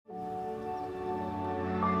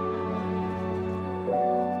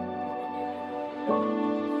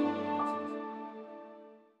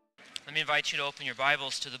me invite you to open your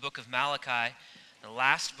Bibles to the book of Malachi, the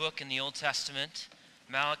last book in the Old Testament.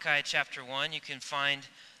 Malachi chapter 1. You can find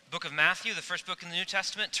the book of Matthew, the first book in the New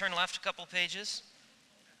Testament. Turn left a couple pages.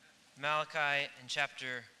 Malachi in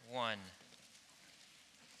chapter 1.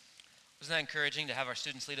 Wasn't that encouraging to have our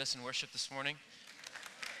students lead us in worship this morning?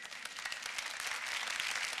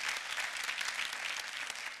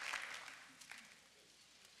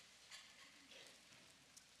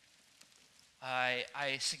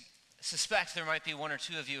 I suspect there might be one or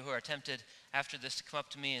two of you who are tempted after this to come up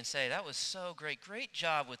to me and say, that was so great, great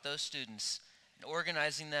job with those students and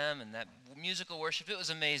organizing them and that musical worship, it was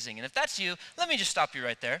amazing. And if that's you, let me just stop you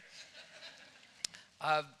right there.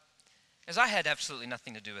 As I had absolutely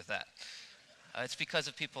nothing to do with that. It's because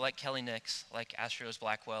of people like Kelly Nix, like Ashley Rose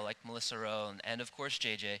Blackwell, like Melissa Rowe, and of course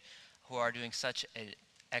JJ, who are doing such an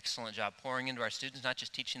excellent job pouring into our students, not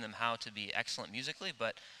just teaching them how to be excellent musically,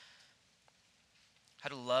 but how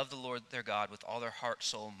to love the Lord their God with all their heart,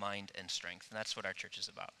 soul, mind, and strength. And that's what our church is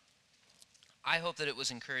about. I hope that it was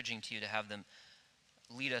encouraging to you to have them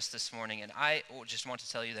lead us this morning. And I just want to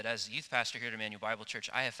tell you that as a youth pastor here at Emmanuel Bible Church,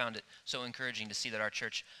 I have found it so encouraging to see that our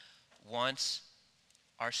church wants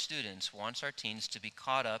our students, wants our teens to be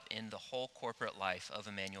caught up in the whole corporate life of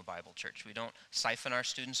Emmanuel Bible Church. We don't siphon our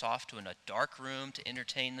students off to a dark room to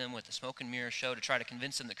entertain them with a smoke and mirror show to try to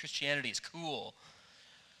convince them that Christianity is cool.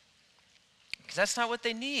 Because that's not what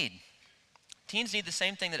they need. Teens need the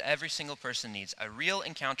same thing that every single person needs, a real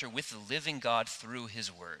encounter with the living God through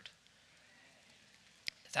his word.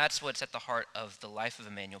 That's what's at the heart of the life of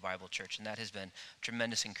Emmanuel Bible Church, and that has been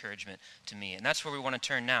tremendous encouragement to me. And that's where we want to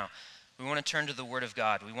turn now. We want to turn to the Word of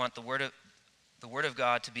God. We want the Word of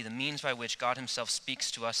God to be the means by which God himself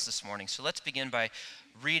speaks to us this morning. So let's begin by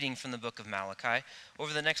reading from the book of Malachi.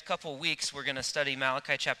 Over the next couple weeks, we're going to study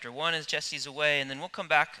Malachi chapter 1 as Jesse's away, and then we'll come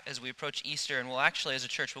back as we approach Easter, and we'll actually, as a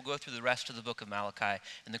church, we'll go through the rest of the book of Malachi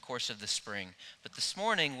in the course of the spring. But this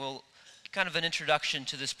morning, we'll kind of an introduction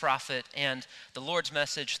to this prophet and the Lord's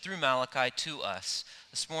message through Malachi to us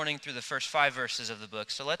this morning through the first 5 verses of the book.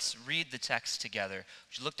 So let's read the text together.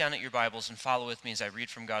 Would you look down at your Bibles and follow with me as I read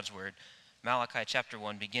from God's word. Malachi chapter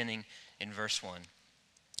 1, beginning in verse 1.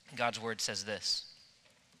 God's word says this: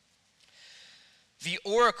 The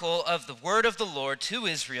oracle of the word of the Lord to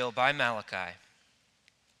Israel by Malachi.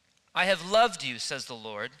 I have loved you, says the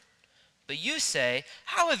Lord, but you say,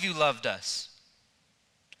 how have you loved us?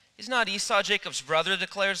 Is not Esau Jacob's brother,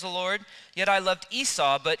 declares the Lord? Yet I loved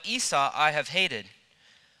Esau, but Esau I have hated.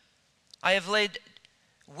 I have laid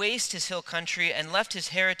waste his hill country and left his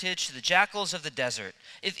heritage to the jackals of the desert.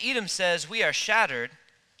 If Edom says, we are shattered,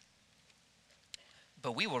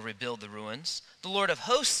 but we will rebuild the ruins. The Lord of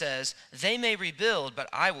hosts says, they may rebuild, but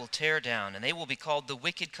I will tear down, and they will be called the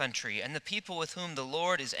wicked country, and the people with whom the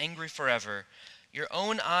Lord is angry forever. Your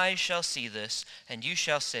own eyes shall see this, and you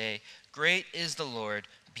shall say, great is the Lord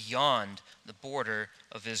beyond the border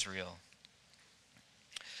of Israel.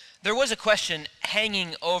 There was a question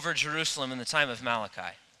hanging over Jerusalem in the time of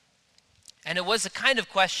Malachi. And it was the kind of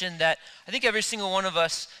question that I think every single one of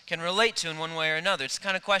us can relate to in one way or another. It's the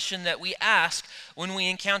kind of question that we ask when we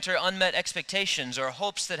encounter unmet expectations or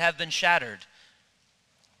hopes that have been shattered.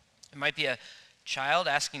 It might be a child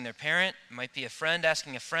asking their parent. It might be a friend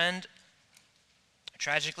asking a friend.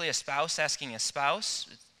 Tragically, a spouse asking a spouse.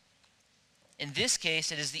 In this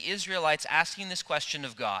case, it is the Israelites asking this question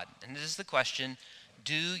of God. And it is the question,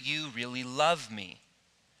 do you really love me?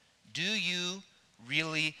 Do you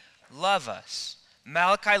really love us?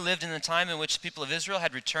 Malachi lived in the time in which the people of Israel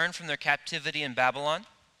had returned from their captivity in Babylon.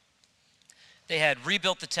 They had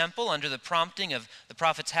rebuilt the temple under the prompting of the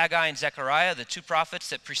prophets Haggai and Zechariah, the 2 prophets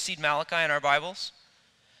that precede Malachi in our Bibles.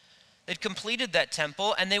 They'd completed that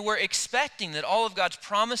temple, and they were expecting that all of God's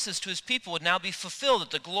promises to his people would now be fulfilled,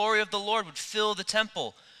 that the glory of the Lord would fill the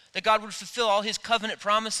temple, that God would fulfill all his covenant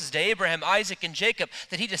promises to Abraham, Isaac, and Jacob,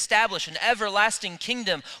 that he'd establish an everlasting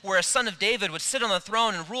kingdom where a son of David would sit on the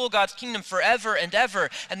throne and rule God's kingdom forever and ever,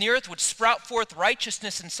 and the earth would sprout forth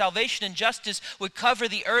righteousness and salvation and justice would cover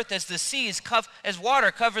the earth as the seas, as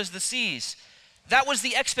water covers the seas. That was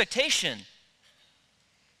the expectation.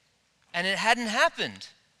 And it hadn't happened.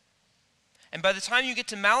 And by the time you get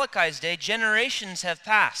to Malachi's day, generations have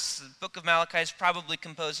passed. The book of Malachi is probably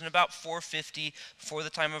composed in about 450 before the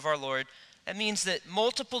time of our Lord. That means that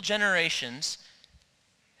multiple generations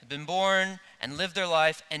have been born and lived their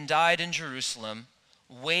life and died in Jerusalem,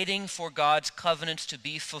 waiting for God's covenants to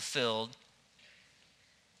be fulfilled.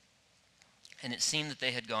 And it seemed that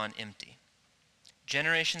they had gone empty.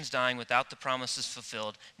 Generations dying without the promises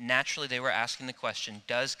fulfilled. Naturally, they were asking the question,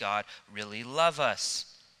 does God really love us?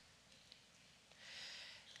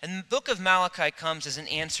 And the book of Malachi comes as an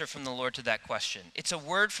answer from the Lord to that question. It's a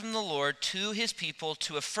word from the Lord to his people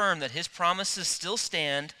to affirm that his promises still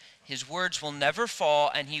stand, his words will never fall,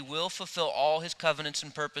 and he will fulfill all his covenants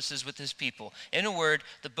and purposes with his people. In a word,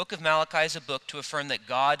 the book of Malachi is a book to affirm that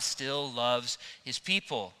God still loves his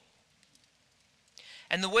people.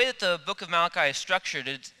 And the way that the book of Malachi is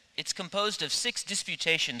structured, it's composed of 6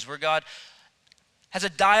 disputations where God has a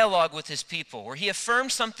dialogue with his people, where he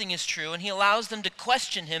affirms something is true and he allows them to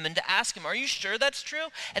question him and to ask him, are you sure that's true?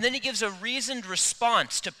 And then he gives a reasoned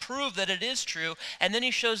response to prove that it is true, and then he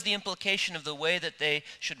shows the implication of the way that they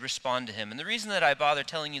should respond to him. And the reason that I bother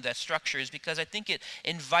telling you that structure is because I think it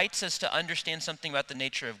invites us to understand something about the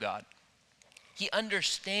nature of God. He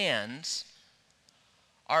understands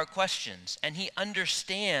our questions, and he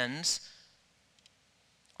understands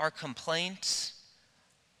our complaints,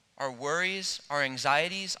 our worries, our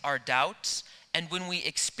anxieties, our doubts. And when we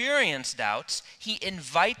experience doubts, he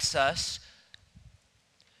invites us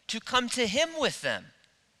to come to him with them.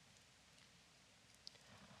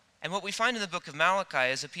 And what we find in the book of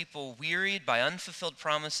Malachi is a people wearied by unfulfilled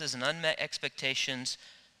promises and unmet expectations,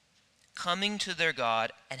 coming to their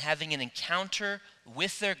God and having an encounter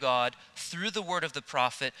with their God through the word of the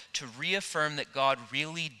prophet to reaffirm that God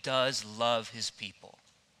really does love his people.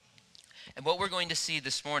 And what we're going to see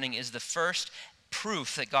this morning is the first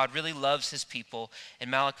proof that God really loves his people in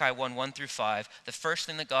Malachi 1:1-5. The first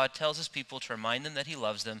thing that God tells his people to remind them that he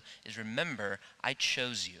loves them is, remember, I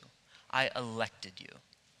chose you. I elected you.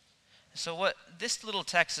 So what this little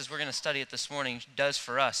text, as we're going to study it this morning, does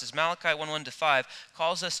for us is Malachi 1:1-5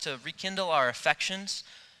 calls us to rekindle our affections,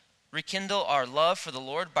 rekindle our love for the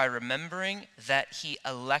Lord by remembering that he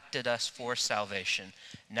elected us for salvation.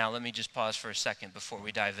 Now let me just pause for a second before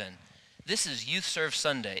we dive in. This is Youth Serve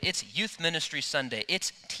Sunday. It's Youth Ministry Sunday.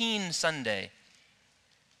 It's Teen Sunday.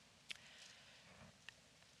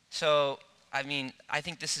 So, I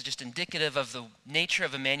think this is just indicative of the nature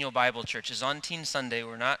of Emmanuel Bible Church. Is on Teen Sunday,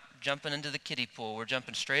 we're not jumping into the kiddie pool. We're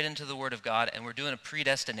jumping straight into the Word of God, and we're doing a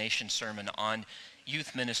predestination sermon on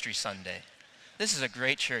Youth Ministry Sunday. This is a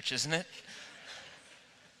great church, isn't it?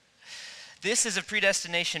 This is a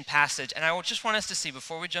predestination passage, and I just want us to see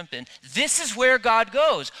before we jump in, this is where God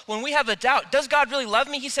goes. When we have a doubt, does God really love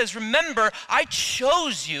me? He says, remember, I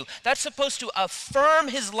chose you. That's supposed to affirm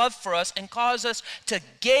his love for us and cause us to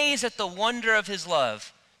gaze at the wonder of his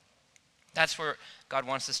love. That's where God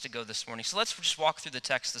wants us to go this morning. So let's just walk through the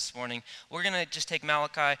text this morning. We're going to just take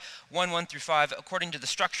Malachi 1:1-5 according to the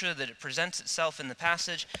structure that it presents itself in the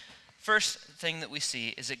passage. First thing that we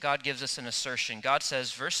see is that God gives us an assertion. God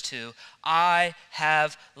says, verse 2, I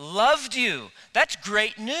have loved you. That's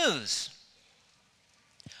great news.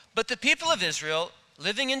 But the people of Israel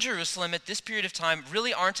living in Jerusalem at this period of time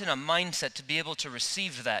really aren't in a mindset to be able to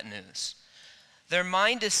receive that news. Their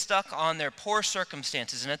mind is stuck on their poor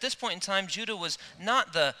circumstances. And at this point in time, Judah was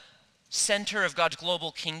not the center of God's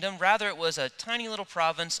global kingdom. Rather, it was a tiny little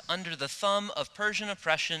province under the thumb of Persian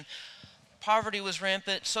oppression. Poverty was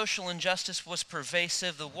rampant, social injustice was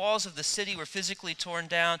pervasive, the walls of the city were physically torn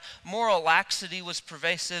down, moral laxity was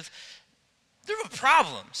pervasive. There were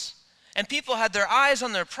problems. And people had their eyes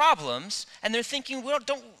on their problems, and they're thinking,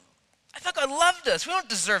 I thought God loved us. We don't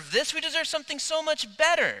deserve this. We deserve something so much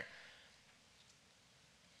better.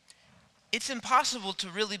 It's impossible to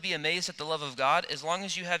really be amazed at the love of God as long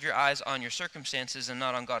as you have your eyes on your circumstances and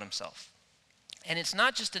not on God himself. And it's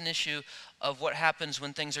not just an issue of what happens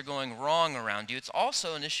when things are going wrong around you. It's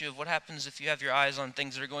also an issue of what happens if you have your eyes on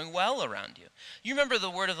things that are going well around you. You remember the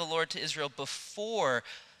word of the Lord to Israel before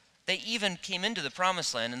they even came into the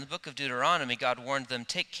promised land. In the book of Deuteronomy, God warned them,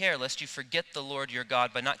 take care lest you forget the Lord your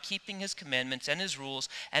God by not keeping his commandments and his rules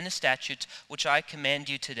and his statutes, which I command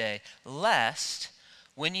you today, lest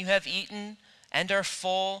when you have eaten and are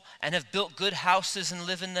full, and have built good houses and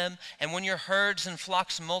live in them, and when your herds and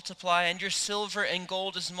flocks multiply, and your silver and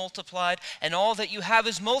gold is multiplied, and all that you have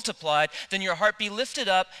is multiplied, then your heart be lifted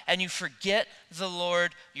up, and you forget the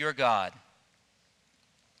Lord your God.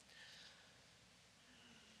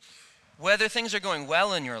 Whether things are going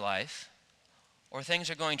well in your life, or things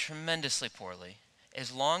are going tremendously poorly, as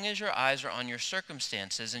long as your eyes are on your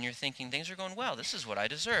circumstances and you're thinking things are going well, this is what I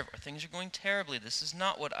deserve, or things are going terribly, this is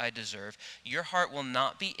not what I deserve, your heart will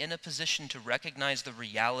not be in a position to recognize the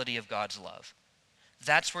reality of God's love.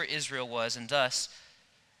 That's where Israel was, and thus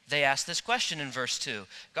they asked this question in verse 2.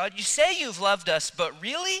 God, you say you've loved us, but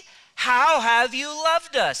really? How have you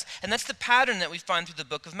loved us? And that's the pattern that we find through the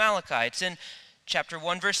book of Malachi. It's in chapter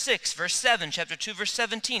 1, verse 6, verse 7, chapter 2, verse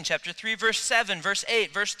 17, chapter 3, verse 7, verse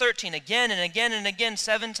 8, verse 13, again and again and again,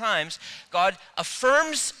 7 times, God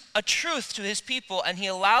affirms a truth to his people, and he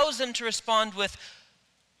allows them to respond with,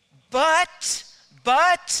 But,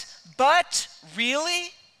 really?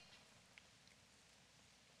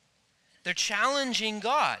 They're challenging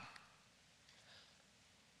God.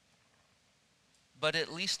 But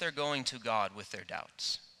at least they're going to God with their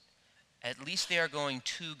doubts. At least they are going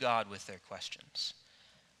to God with their questions.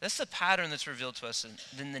 That's the pattern that's revealed to us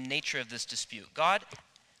in the nature of this dispute. God,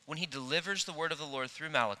 when he delivers the word of the Lord through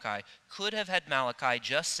Malachi, could have had Malachi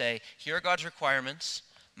just say, here are God's requirements,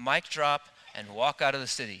 mic drop, and walk out of the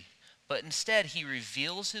city. But instead, he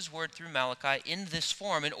reveals his word through Malachi in this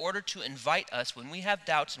form in order to invite us, when we have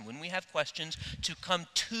doubts and when we have questions, to come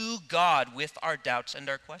to God with our doubts and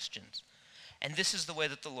our questions. And this is the way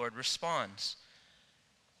that the Lord responds.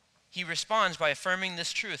 He responds by affirming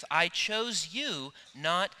this truth. I chose you,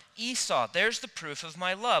 not Esau. There's the proof of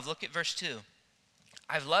my love. Look at verse 2.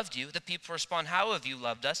 I've loved you. The people respond, how have you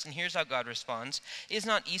loved us? And here's how God responds. Is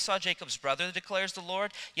not Esau Jacob's brother, declares the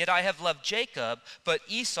Lord? Yet I have loved Jacob, but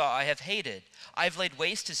Esau I have hated. I've laid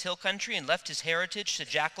waste his hill country and left his heritage to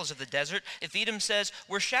jackals of the desert. If Edom says,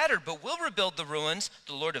 we're shattered, but we'll rebuild the ruins,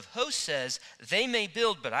 the Lord of hosts says, they may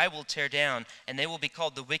build, but I will tear down, and they will be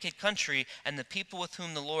called the wicked country, and the people with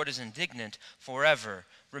whom the Lord is indignant forever.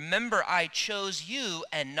 Remember, I chose you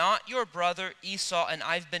and not your brother Esau, and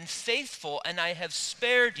I've been faithful, and I have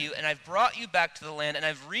spared you, and I've brought you back to the land, and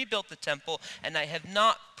I've rebuilt the temple, and I have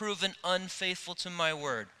not proven unfaithful to my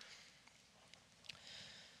word.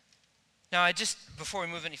 Now, before we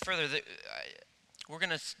move any further, we're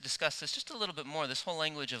going to discuss this just a little bit more, this whole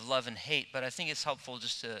language of love and hate, but I think it's helpful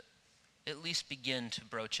just to at least begin to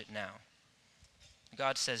broach it now.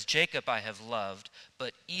 God says, Jacob I have loved,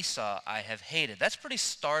 but Esau I have hated. That's pretty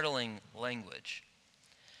startling language.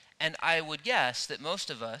 And I would guess that most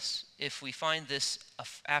of us, if we find this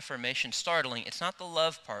affirmation startling, it's not the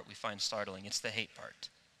love part we find startling, it's the hate part.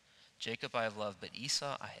 Jacob I have loved, but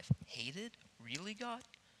Esau I have hated? Really, God?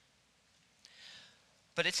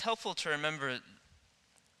 But it's helpful to remember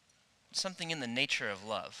something in the nature of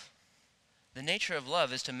love. The nature of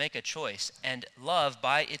love is to make a choice, and love,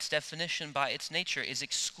 by its definition, by its nature, is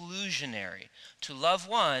exclusionary. To love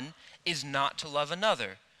one is not to love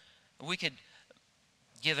another. We could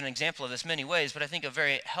give an example of this many ways, but I think a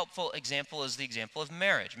very helpful example is the example of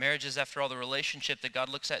marriage. Marriage is, after all, the relationship that God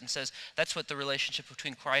looks at and says, that's what the relationship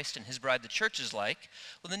between Christ and his bride, the church, is like.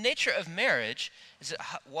 Well, the nature of marriage is that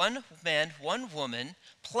one man, one woman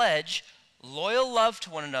pledge loyal love to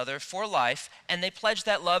one another for life, and they pledge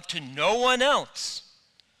that love to no one else.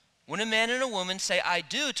 When a man and a woman say, I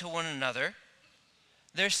do to one another,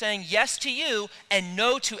 they're saying yes to you and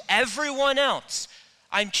no to everyone else.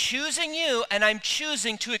 I'm choosing you, and I'm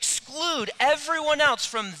choosing to exclude everyone else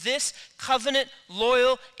from this covenant,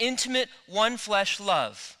 loyal, intimate, one flesh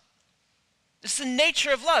love. This is the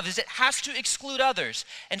nature of love, is it has to exclude others.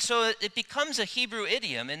 And so it becomes a Hebrew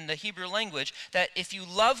idiom in the Hebrew language that if you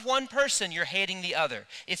love one person, you're hating the other.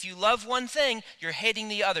 If you love one thing, you're hating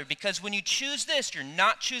the other. Because when you choose this, you're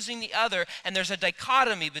not choosing the other, and there's a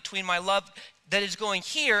dichotomy between my love that is going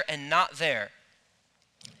here and not there.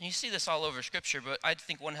 And you see this all over Scripture, but I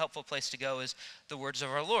think one helpful place to go is the words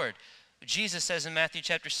of our Lord. Jesus says in Matthew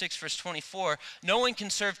chapter 6, verse 24, no one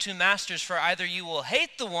can serve two masters, for either you will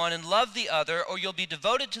hate the one and love the other, or you'll be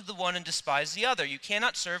devoted to the one and despise the other. You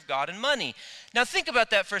cannot serve God and money. Now think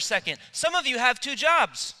about that for a second. Some of you have two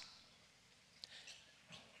jobs.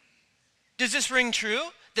 Does this ring true?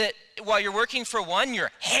 That while you're working for one,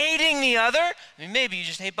 you're hating the other? I mean, maybe you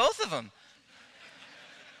just hate both of them.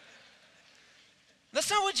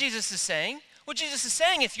 That's not what Jesus is saying. What Jesus is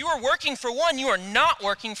saying, if you are working for one, you are not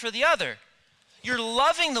working for the other. You're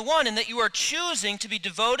loving the one in that you are choosing to be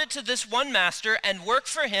devoted to this one master and work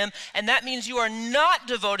for him, and that means you are not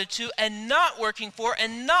devoted to and not working for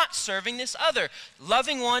and not serving this other.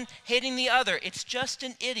 Loving one, hating the other. It's just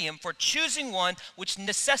an idiom for choosing one which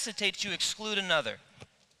necessitates you exclude another.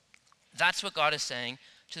 That's what God is saying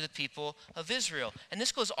to the people of Israel. And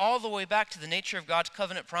this goes all the way back to the nature of God's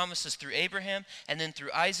covenant promises through Abraham, and then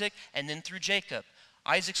through Isaac, and then through Jacob.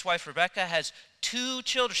 Isaac's wife Rebekah has two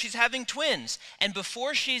children. She's having twins. And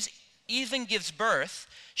before she's even gives birth,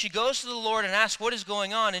 she goes to the Lord and asks what is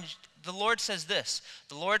going on. And the Lord says this.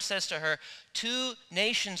 The Lord says to her, 2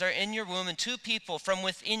 nations are in your womb, and 2 people from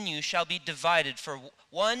within you shall be divided. For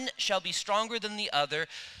one shall be stronger than the other.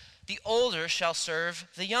 The older shall serve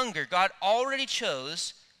the younger. God already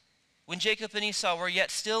chose, when Jacob and Esau were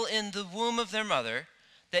yet still in the womb of their mother,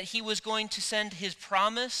 that he was going to send his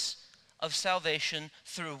promise of salvation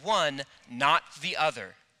through one, not the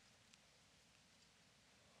other.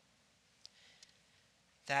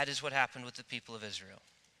 That is what happened with the people of Israel.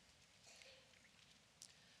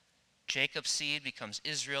 Jacob's seed becomes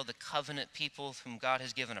Israel, the covenant people whom God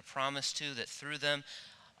has given a promise to, that through them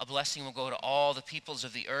a blessing will go to all the peoples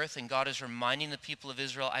of the earth. And God is reminding the people of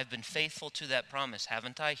Israel, I've been faithful to that promise,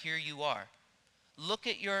 haven't I? Here you are. Look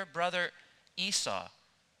at your brother Esau,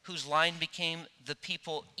 whose line became the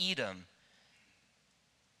people Edom.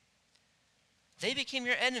 They became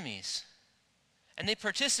your enemies. And they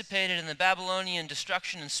participated in the Babylonian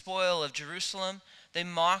destruction and spoil of Jerusalem. They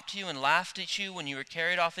mocked you and laughed at you when you were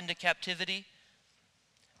carried off into captivity.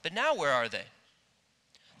 But now where are they?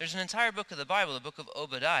 There's an entire book of the Bible, the book of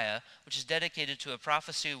Obadiah, which is dedicated to a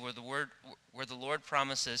prophecy where the Lord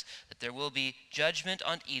promises that there will be judgment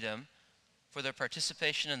on Edom for their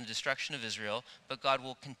participation in the destruction of Israel, but God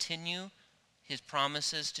will continue his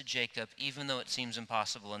promises to Jacob, even though it seems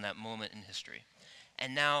impossible in that moment in history.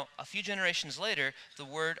 And now, a few generations later, the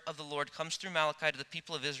word of the Lord comes through Malachi to the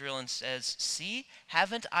people of Israel and says, see,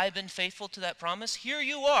 haven't I been faithful to that promise? Here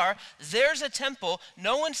you are. There's a temple.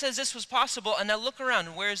 No one says this was possible. And now look around,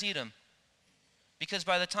 and where's Edom? Because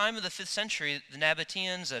by the time of the 5th century, the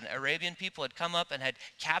Nabateans and Arabian people had come up and had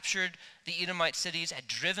captured the Edomite cities, had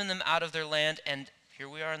driven them out of their land, and here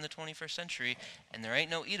we are in the 21st century, and there ain't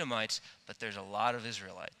no Edomites, but there's a lot of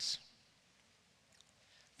Israelites.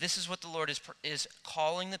 This is what the Lord is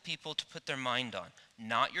calling the people to put their mind on.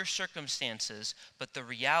 Not your circumstances, but the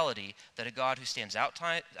reality that a God who stands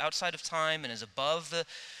outside of time and is above the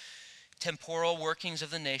temporal workings of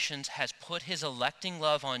the nations has put his electing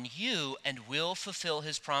love on you and will fulfill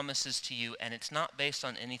his promises to you, and it's not based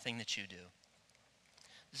on anything that you do.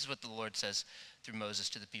 This is what the Lord says through Moses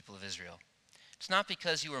to the people of Israel. It's not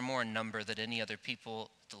because you are more in number than any other people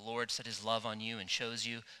the Lord set his love on you and chose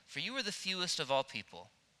you, for you are the fewest of all people.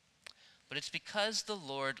 But it's because the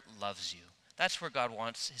Lord loves you. That's where God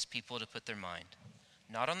wants his people to put their mind.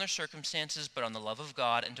 Not on their circumstances, but on the love of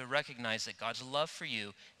God, and to recognize that God's love for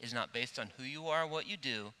you is not based on who you are or what you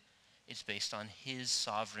do. It's based on his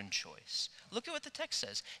sovereign choice. Look at what the text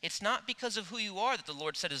says. It's not because of who you are that the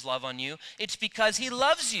Lord set his love on you. It's because he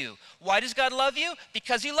loves you. Why does God love you?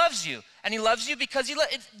 Because he loves you. And he loves you because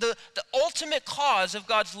the ultimate cause of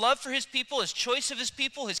God's love for his people, his choice of his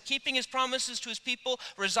people, his keeping his promises to his people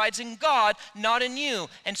resides in God, not in you.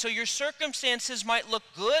 And so your circumstances might look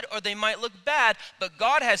good or they might look bad, but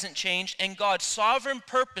God hasn't changed, and God's sovereign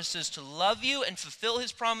purposes to love you and fulfill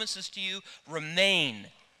his promises to you remain.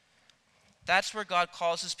 That's where God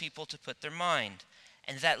calls his people to put their mind.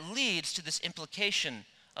 And that leads to this implication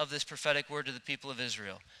of this prophetic word to the people of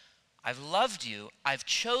Israel. I've loved you, I've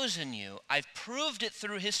chosen you, I've proved it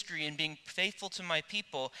through history in being faithful to my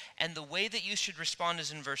people, and the way that you should respond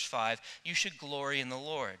is in verse 5. You should glory in the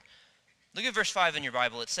Lord. Look at verse 5 in your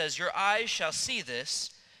Bible. It says, your eyes shall see this.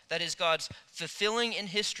 That is God's fulfilling in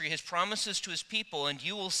history his promises to his people, and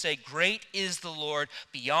you will say, great is the Lord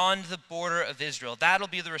beyond the border of Israel. That'll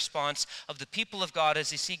be the response of the people of God as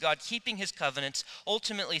they see God keeping his covenants,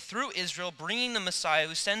 ultimately through Israel, bringing the Messiah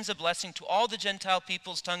who sends a blessing to all the Gentile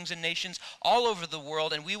peoples, tongues, and nations all over the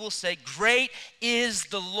world. And we will say, great is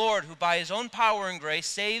the Lord who by his own power and grace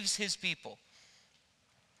saves his people.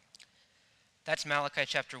 That's Malachi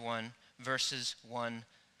chapter 1, verses 1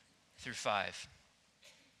 through 5.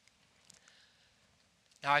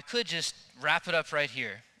 Now, I could just wrap it up right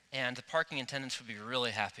here, and the parking attendants would be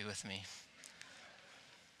really happy with me.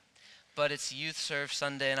 But it's Youth Serve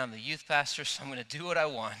Sunday, and I'm the youth pastor, so I'm going to do what I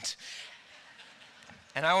want.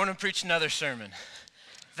 And I want to preach another sermon.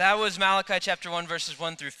 That was Malachi chapter 1, verses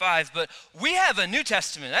 1 through 5. But we have a New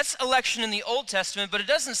Testament. That's election in the Old Testament, but it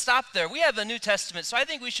doesn't stop there. We have a New Testament. So I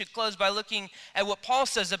think we should close by looking at what Paul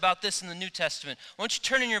says about this in the New Testament. Why don't you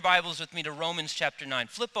turn in your Bibles with me to Romans chapter 9.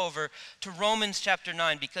 Flip over to Romans chapter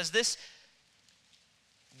 9, because this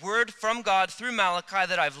word from God through Malachi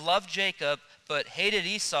that I've loved Jacob but hated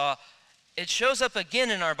Esau, it shows up again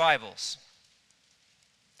in our Bibles.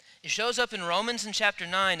 It shows up in Romans in chapter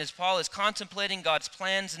 9 as Paul is contemplating God's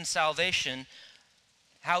plans in salvation,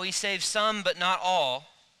 how he saves some but not all.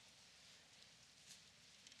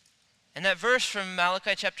 And that verse from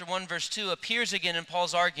Malachi chapter 1 verse 2 appears again in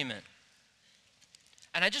Paul's argument.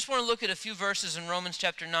 And I just want to look at a few verses in Romans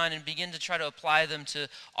chapter 9 and begin to try to apply them to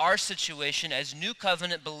our situation as new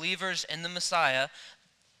covenant believers in the Messiah.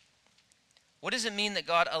 What does it mean that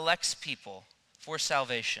God elects people for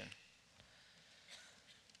salvation?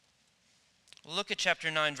 Look at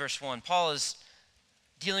chapter 9, verse 1. Paul is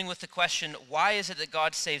dealing with the question, why is it that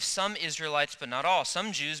God saves some Israelites but not all?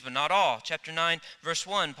 Some Jews but not all. Chapter 9, verse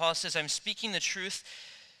 1, Paul says, I'm speaking the truth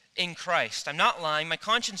in Christ. I'm not lying. My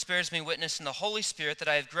conscience bears me witness in the Holy Spirit that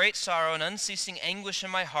I have great sorrow and unceasing anguish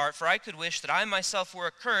in my heart, for I could wish that I myself were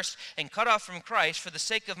accursed and cut off from Christ for the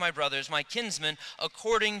sake of my brothers, my kinsmen,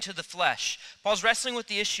 according to the flesh. Paul's wrestling with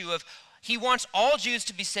the issue of he wants all Jews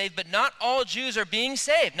to be saved, but not all Jews are being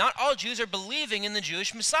saved. Not all Jews are believing in the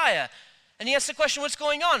Jewish Messiah. And he asks the question, what's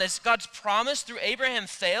going on? Has God's promise through Abraham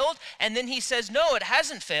failed? And then he says, no, it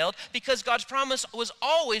hasn't failed, because God's promise was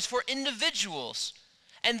always for individuals.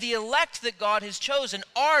 And the elect that God has chosen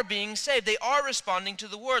are being saved. They are responding to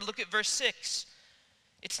the word. Look at verse 6.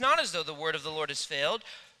 It's not as though the word of the Lord has failed.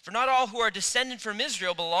 For not all who are descended from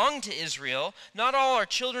Israel belong to Israel. Not all are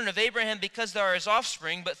children of Abraham because they are his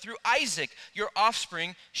offspring, but through Isaac your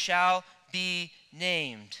offspring shall be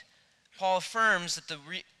named. Paul affirms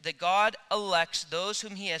that God elects those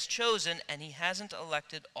whom he has chosen, and he hasn't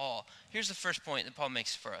elected all. Here's the first point that Paul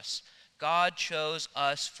makes for us. God chose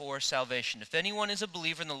us for salvation. If anyone is a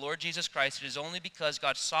believer in the Lord Jesus Christ, it is only because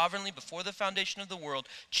God sovereignly, before the foundation of the world,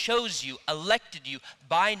 chose you, elected you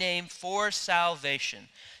by name for salvation.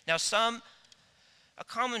 Now, a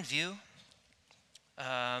common view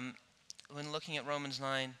when looking at Romans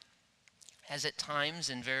 9 has at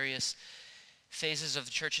times in various phases of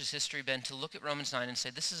the church's history been to look at Romans 9 and say,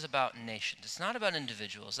 this is about nations. It's not about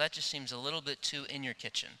individuals. That just seems a little bit too in your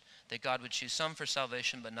kitchen, that God would choose some for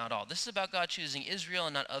salvation, but not all. This is about God choosing Israel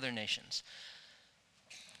and not other nations.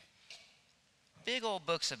 Big old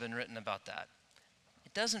books have been written about that.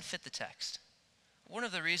 It doesn't fit the text. One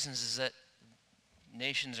of the reasons is that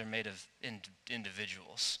nations are made of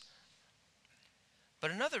individuals.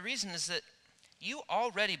 But another reason is that you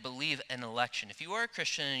already believe an election. If you are a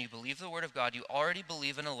Christian and you believe the Word of God, you already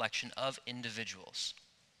believe an election of individuals.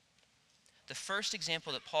 The first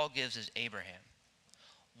example that Paul gives is Abraham.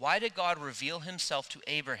 Why did God reveal himself to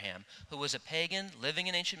Abraham, who was a pagan living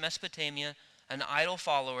in ancient Mesopotamia, an idol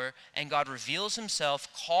follower, and God reveals himself,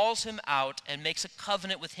 calls him out, and makes a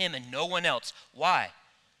covenant with him and no one else? Why?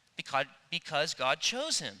 Because God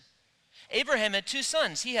chose him. Abraham had two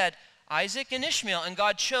sons. He had Isaac and Ishmael, and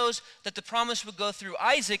God chose that the promise would go through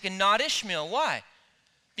Isaac and not Ishmael. Why?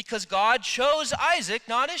 Because God chose Isaac,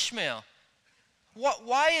 not Ishmael.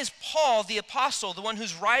 Why is Paul, the apostle, the one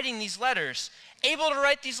who's writing these letters, able to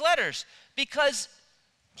write these letters? Because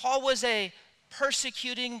Paul was a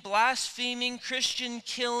persecuting, blaspheming,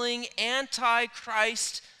 Christian-killing,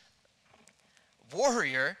 anti-Christ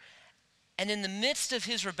warrior, and in the midst of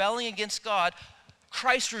his rebelling against God,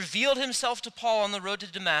 Christ revealed himself to Paul on the road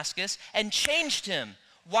to Damascus and changed him.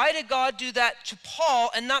 Why did God do that to Paul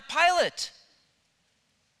and not Pilate?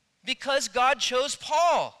 Because God chose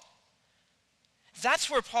Paul. That's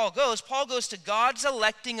where Paul goes. Paul goes to God's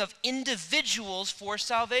electing of individuals for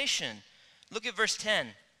salvation. Look at verse 10.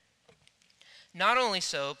 Not only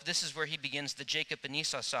so, but this is where he begins the Jacob and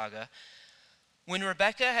Esau saga. When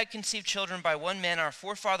Rebekah had conceived children by one man, our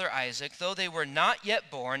forefather Isaac, though they were not yet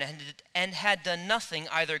born and had done nothing,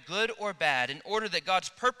 either good or bad, in order that God's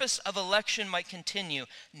purpose of election might continue,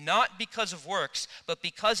 not because of works, but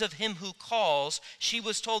because of him who calls, she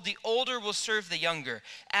was told, the older will serve the younger.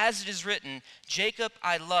 As it is written, Jacob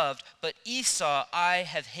I loved, but Esau I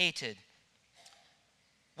have hated.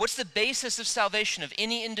 What's the basis of salvation of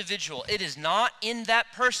any individual? It is not in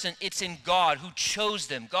that person. It's in God who chose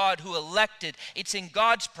them, God who elected. It's in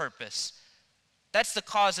God's purpose. That's the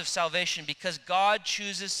cause of salvation, because God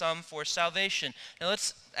chooses some for salvation. Now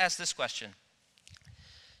let's ask this question.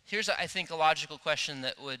 Here's, I think, a logical question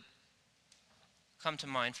that would come to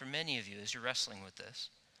mind for many of you as you're wrestling with this.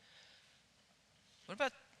 What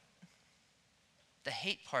about the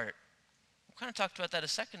hate part? We kind of talked about that a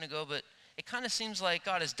second ago, but it kind of seems like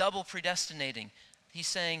God is double predestinating. He's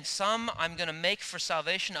saying, some I'm going to make for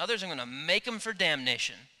salvation, others I'm going to make them for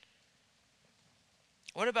damnation.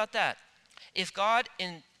 What about that? If God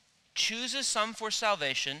chooses some for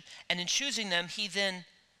salvation, and in choosing them, he then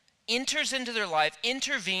enters into their life,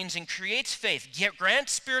 intervenes, and creates faith,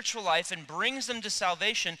 grants spiritual life, and brings them to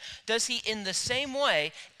salvation, does he in the same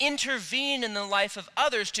way intervene in the life of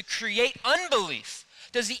others to create unbelief?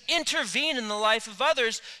 Does he intervene in the life of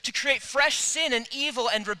others to create fresh sin and evil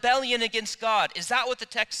and rebellion against God? Is that what the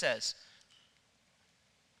text says?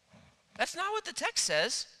 That's not what the text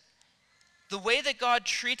says. The way that God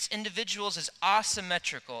treats individuals is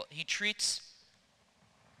asymmetrical. He treats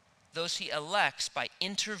those he elects by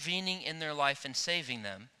intervening in their life and saving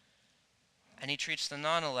them, and he treats the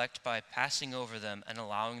non-elect by passing over them and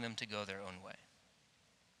allowing them to go their own way.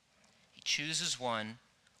 He chooses one,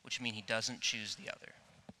 which means he doesn't choose the other.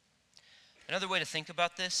 Another way to think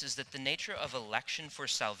about this is that the nature of election for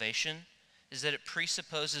salvation is that it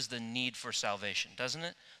presupposes the need for salvation, doesn't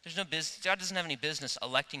it? God doesn't have any business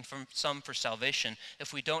electing some for salvation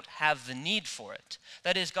if we don't have the need for it.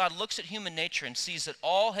 That is, God looks at human nature and sees that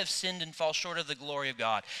all have sinned and fall short of the glory of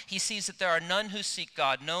God. He sees that there are none who seek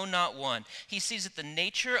God, no, not one. He sees that the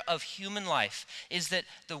nature of human life is that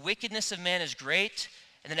the wickedness of man is great,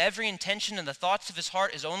 and that every intention and the thoughts of his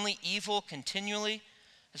heart is only evil continually.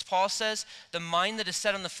 As Paul says, the mind that is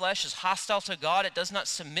set on the flesh is hostile to God. It does not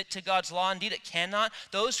submit to God's law. Indeed, it cannot.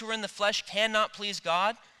 Those who are in the flesh cannot please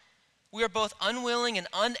God. We are both unwilling and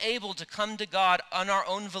unable to come to God on our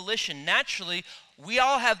own volition. Naturally, we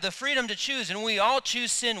all have the freedom to choose, and we all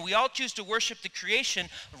choose sin. We all choose to worship the creation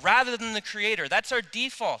rather than the Creator. That's our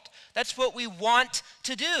default. That's what we want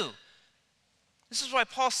to do. This is why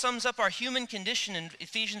Paul sums up our human condition in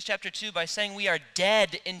Ephesians chapter 2 by saying we are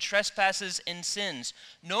dead in trespasses and sins.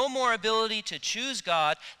 No more ability to choose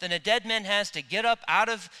God than a dead man has to get up out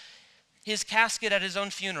of his casket at his own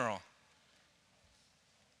funeral.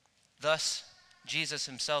 Thus, Jesus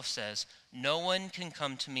himself says, "No one can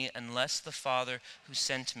come to me unless the Father who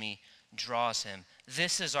sent me draws him."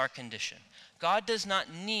 This is our condition. God does not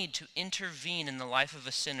need to intervene in the life of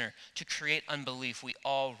a sinner to create unbelief. We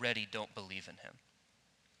already don't believe in him.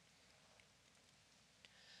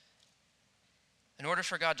 In order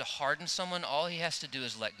for God to harden someone, all he has to do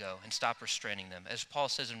is let go and stop restraining them. As Paul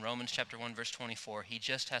says in Romans chapter 1, verse 24, he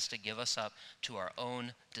just has to give us up to our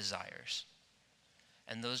own desires.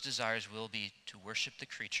 And those desires will be to worship the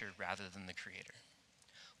creature rather than the Creator.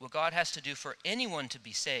 What God has to do for anyone to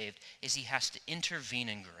be saved is he has to intervene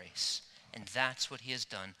in grace. And that's what he has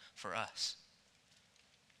done for us.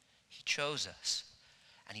 He chose us,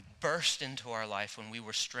 and he burst into our life when we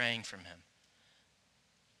were straying from him.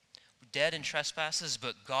 We're dead in trespasses,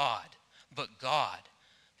 but God,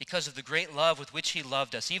 because of the great love with which he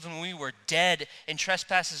loved us, even when we were dead in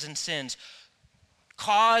trespasses and sins,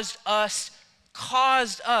 caused us,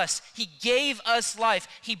 he gave us life.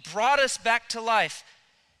 He brought us back to life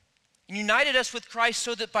and united us with Christ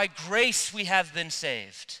so that by grace we have been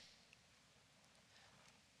saved.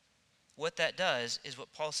 What that does is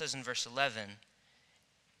what Paul says in verse 11.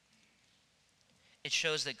 It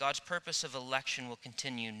shows that God's purpose of election will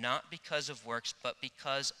continue not because of works, but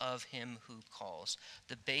because of him who calls.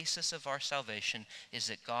 The basis of our salvation is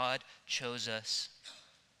that God chose us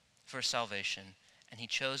for salvation, and he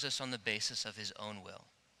chose us on the basis of his own will.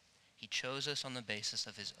 He chose us on the basis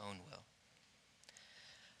of his own will.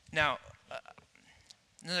 Now,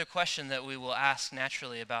 another question that we will ask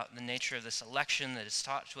naturally about the nature of this election that is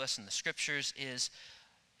taught to us in the scriptures is,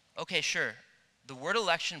 okay, sure, the word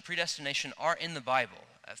election and predestination are in the Bible.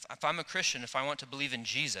 If I'm a Christian, if I want to believe in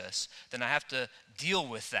Jesus, then I have to deal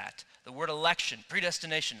with that. The word election,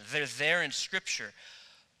 predestination, they're there in Scripture.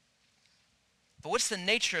 But what's the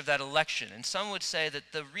nature of that election? And some would say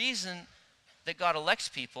that the reason that God elects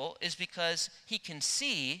people is because he can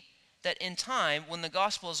see that in time, when the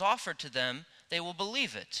gospel is offered to them, they will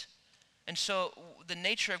believe it. And so the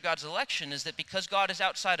nature of God's election is that because God is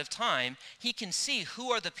outside of time, he can see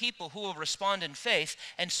who are the people who will respond in faith,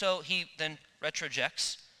 and so he then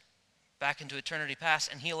retrojects back into eternity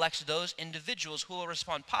past, and he elects those individuals who will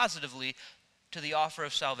respond positively to the offer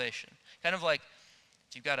of salvation. Kind of like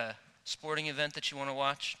if you've got a sporting event that you want to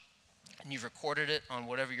watch, and you've recorded it on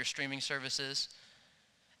whatever your streaming service is,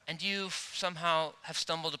 and you somehow have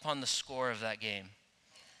stumbled upon the score of that game.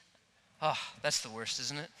 Oh, that's the worst,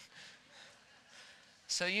 isn't it?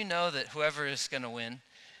 So you know that whoever is going to win.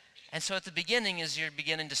 And so at the beginning, as you're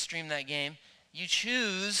beginning to stream that game, you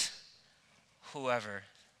choose whoever.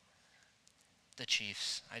 The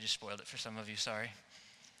Chiefs. I just spoiled it for some of you, sorry.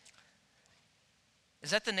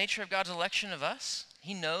 Is that the nature of God's election of us?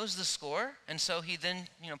 He knows the score, and so he then,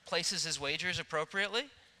 places his wagers appropriately.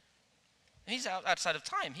 And he's outside of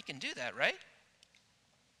time. He can do that, right?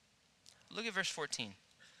 Look at verse 14.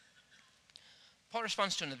 Paul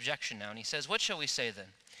responds to an objection now, and he says, "What shall we say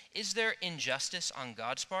then? Is there injustice on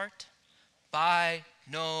God's part? By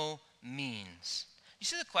no means." You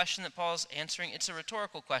see the question that Paul's answering? It's a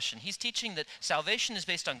rhetorical question. He's teaching that salvation is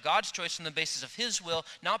based on God's choice on the basis of his will,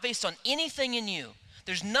 not based on anything in you.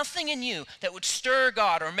 There's nothing in you that would stir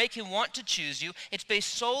God or make him want to choose you. It's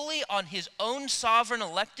based solely on his own sovereign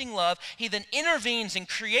electing love. He then intervenes and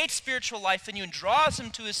creates spiritual life in you and draws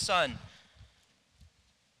him to his Son.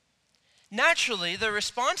 Naturally, the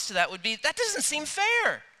response to that would be, that doesn't seem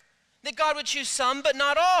fair. That God would choose some but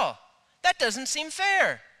not all. That doesn't seem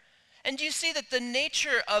fair. And you see that the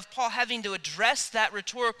nature of Paul having to address that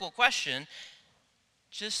rhetorical question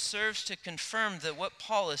just serves to confirm that what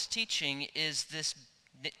Paul is teaching is this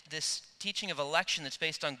teaching of election that's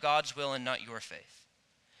based on God's will and not your faith.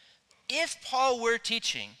 if Paul were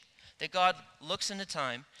teaching that God looks into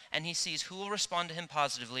time and he sees who will respond to him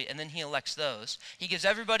positively, and then he elects those. He gives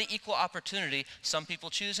everybody equal opportunity. Some people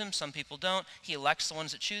choose him, some people don't. He elects the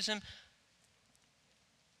ones that choose him.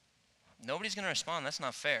 Nobody's going to respond. That's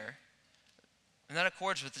not fair. And that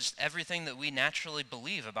accords with just everything that we naturally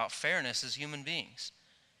believe about fairness as human beings.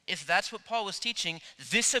 If that's what Paul was teaching,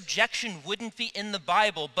 this objection wouldn't be in the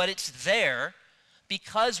Bible, but it's there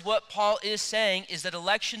because what Paul is saying is that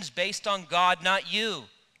election's based on God, not you.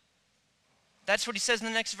 That's what he says in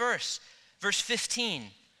the next verse. Verse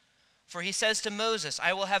 15. For he says to Moses,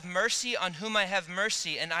 I will have mercy on whom I have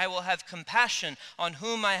mercy, and I will have compassion on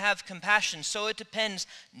whom I have compassion. So it depends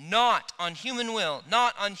not on human will,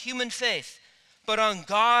 not on human faith, but on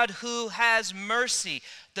God who has mercy.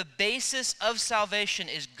 The basis of salvation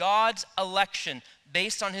is God's election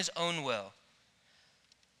based on his own will.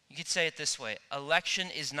 You could say it this way. Election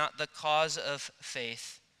is not the cause of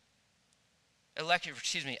faith.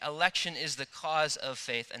 Election is the cause of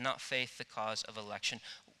faith, and not faith the cause of election.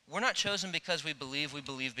 We're not chosen because we believe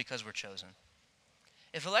because we're chosen.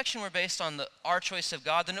 If election were based on our choice of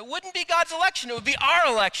God, then it wouldn't be God's election, it would be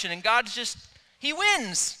our election, and God's just, he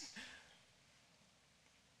wins.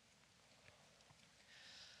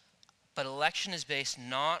 But election is based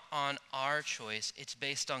not on our choice, it's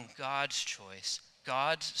based on God's choice.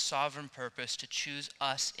 God's sovereign purpose to choose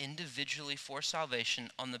us individually for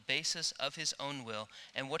salvation on the basis of his own will.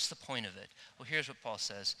 And what's the point of it? Well, here's what Paul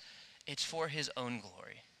says. It's for his own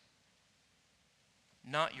glory,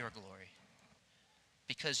 not your glory,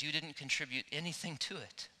 because you didn't contribute anything to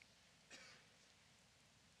it.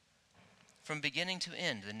 From beginning to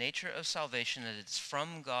end, the nature of salvation is it's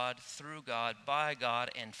from God, through God, by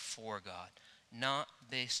God, and for God, not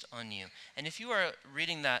based on you. And if you are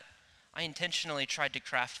reading that, I intentionally tried to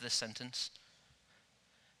craft this sentence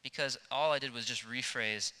because all I did was just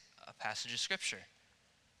rephrase a passage of Scripture.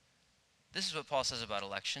 This is what Paul says about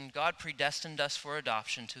election. God predestined us for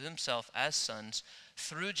adoption to himself as sons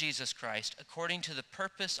through Jesus Christ, according to the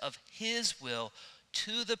purpose of his will,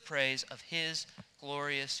 to the praise of his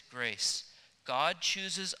glorious grace. God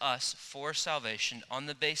chooses us for salvation on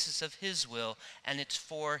the basis of his will, and it's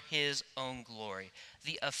for his own glory.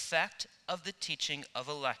 The effect of the teaching of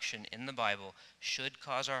election in the Bible should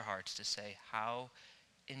cause our hearts to say, how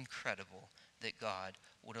incredible that God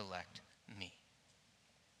would elect me.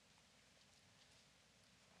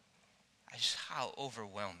 Just how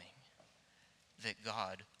overwhelming that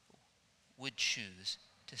God would choose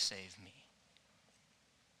to save me.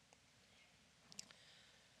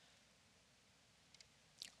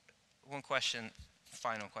 One question,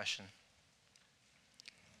 final question,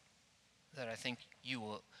 that I think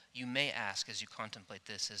you may ask as you contemplate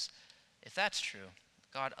this is, if that's true,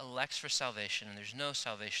 God elects for salvation and there's no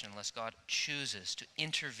salvation unless God chooses to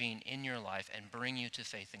intervene in your life and bring you to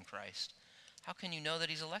faith in Christ, how can you know that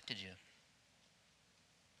he's elected you?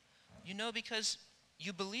 You know because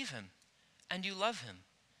you believe him and you love him.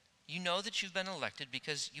 You know that you've been elected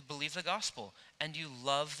because you believe the gospel and you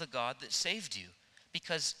love the God that saved you.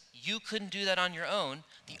 Because you couldn't do that on your own.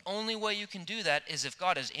 The only way you can do that is if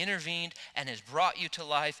God has intervened and has brought you to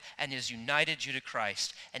life and has united you to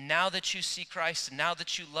Christ. And now that you see Christ and now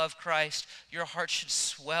that you love Christ, your heart should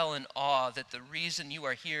swell in awe that the reason you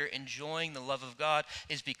are here enjoying the love of God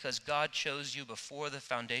is because God chose you before the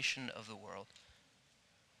foundation of the world.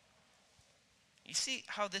 You see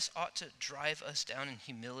how this ought to drive us down in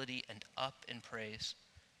humility and up in praise?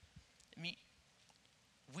 I mean,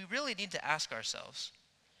 we really need to ask ourselves,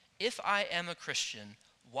 if I am a Christian,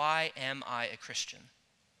 why am I a Christian?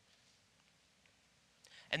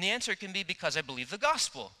 And the answer can be because I believe the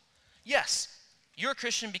gospel. Yes, you're a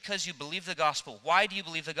Christian because you believe the gospel. Why do you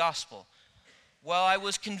believe the gospel? Well, I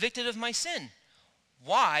was convicted of my sin.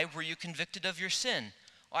 Why were you convicted of your sin?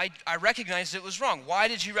 I recognized it was wrong. Why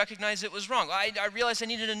did you recognize it was wrong? I realized I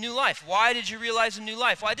needed a new life. Why did you realize a new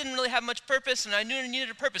life? Well, I didn't really have much purpose, and I knew I needed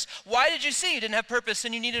a purpose. Why did you see you didn't have purpose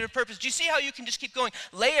and you needed a purpose? Do you see how you can just keep going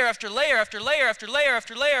layer after layer after layer after layer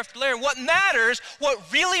after layer after layer? And what matters, what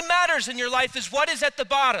really matters in your life is what is at the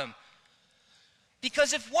bottom.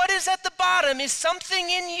 Because if what is at the bottom is something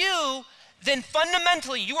in you, then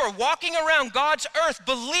fundamentally you are walking around God's earth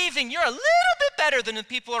believing you're a little bit better than the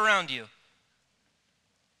people around you.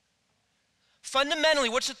 Fundamentally,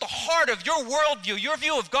 what's at the heart of your worldview, your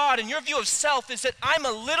view of God and your view of self is that I'm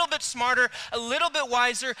a little bit smarter, a little bit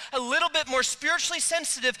wiser, a little bit more spiritually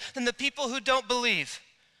sensitive than the people who don't believe.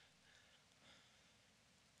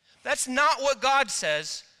 That's not what God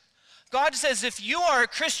says. God says if you are a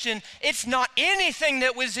Christian, it's not anything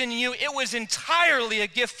that was in you, it was entirely a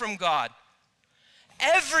gift from God.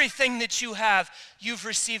 everything that you have, you've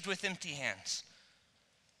received with empty hands.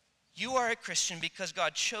 You are a Christian because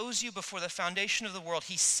God chose you before the foundation of the world.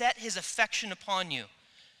 He set his affection upon you.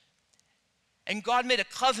 And God made a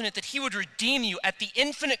covenant that he would redeem you at the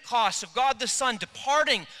infinite cost of God the Son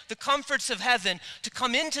departing the comforts of heaven to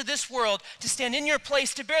come into this world, to stand in your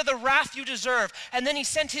place, to bear the wrath you deserve. And then he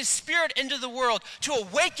sent his Spirit into the world to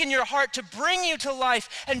awaken your heart, to bring you to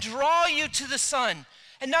life and draw you to the Son.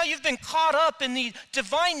 And now you've been caught up in the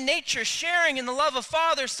divine nature, sharing in the love of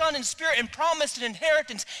Father, Son, and Spirit, and promised an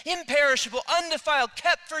inheritance, imperishable, undefiled,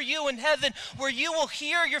 kept for you in heaven, where you will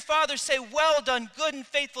hear your Father say, "Well done, good and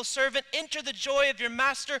faithful servant, enter the joy of your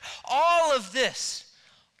master." All of this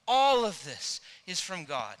is from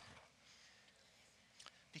God.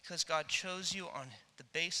 Because God chose you on the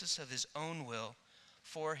basis of his own will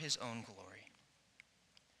for his own glory.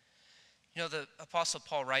 You know, the Apostle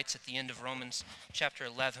Paul writes at the end of Romans chapter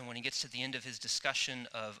 11, when he gets to the end of his discussion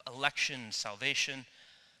of election and salvation,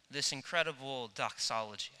 this incredible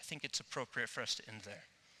doxology. I think it's appropriate for us to end there,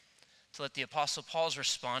 to let the Apostle Paul's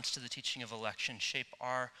response to the teaching of election shape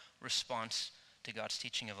our response to God's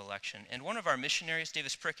teaching of election. And one of our missionaries,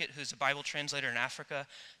 Davis Prickett, who's a Bible translator in Africa,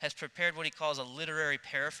 has prepared what he calls a literary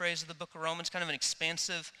paraphrase of the book of Romans, kind of an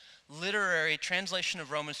expansive literary translation of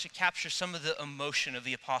Romans to capture some of the emotion of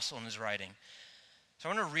the apostle in his writing. So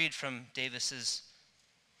I want to read from Davis's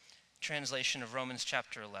translation of Romans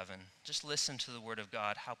chapter 11. Just listen to the word of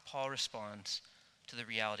God, how Paul responds to the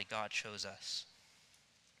reality God shows us.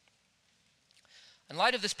 In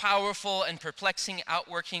light of this powerful and perplexing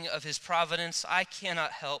outworking of his providence, I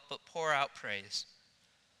cannot help but pour out praise.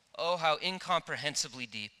 Oh, how incomprehensibly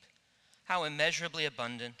deep, how immeasurably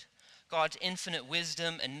abundant, God's infinite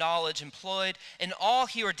wisdom and knowledge employed in all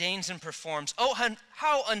he ordains and performs. Oh,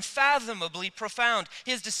 how unfathomably profound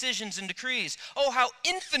his decisions and decrees. Oh, how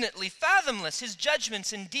infinitely fathomless his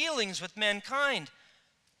judgments and dealings with mankind.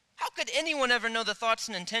 How could anyone ever know the thoughts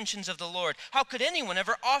and intentions of the Lord? How could anyone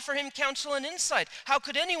ever offer him counsel and insight? How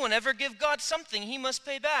could anyone ever give God something he must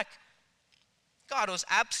pay back? God owes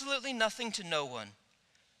absolutely nothing to no one.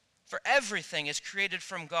 For everything is created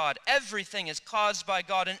from God, everything is caused by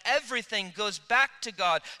God, and everything goes back to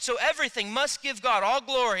God. So everything must give God all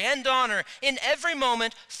glory and honor in every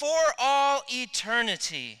moment for all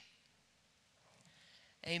eternity.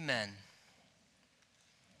 Amen.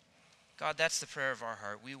 God, that's the prayer of our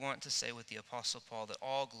heart. We want to say with the Apostle Paul that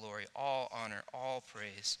all glory, all honor, all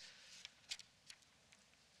praise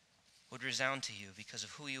would resound to you because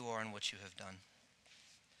of who you are and what you have done.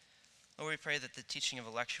 Lord, we pray that the teaching of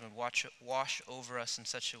election would wash over us in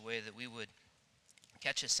such a way that we would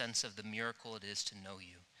catch a sense of the miracle it is to know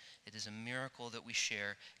you. It is a miracle that we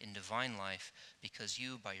share in divine life because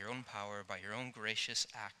you, by your own power, by your own gracious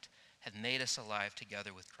act, have made us alive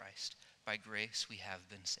together with Christ. By grace we have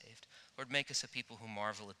been saved. Lord, make us a people who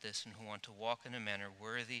marvel at this and who want to walk in a manner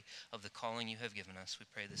worthy of the calling you have given us. We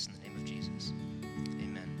pray this in the name of Jesus.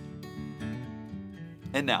 Amen.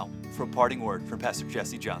 And now, for a parting word from Pastor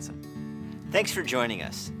Jesse Johnson. Thanks for joining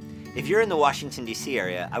us. If you're in the Washington, D.C.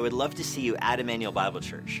 area, I would love to see you at Emmanuel Bible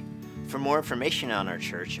Church. For more information on our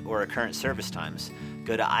church or our current service times,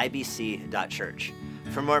 go to ibc.church.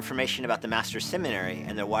 For more information about the Master's Seminary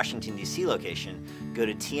and their Washington, D.C. location, go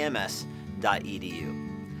to tms.edu.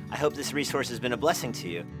 I hope this resource has been a blessing to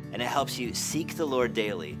you, and it helps you seek the Lord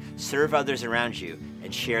daily, serve others around you,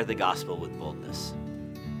 and share the gospel with boldness.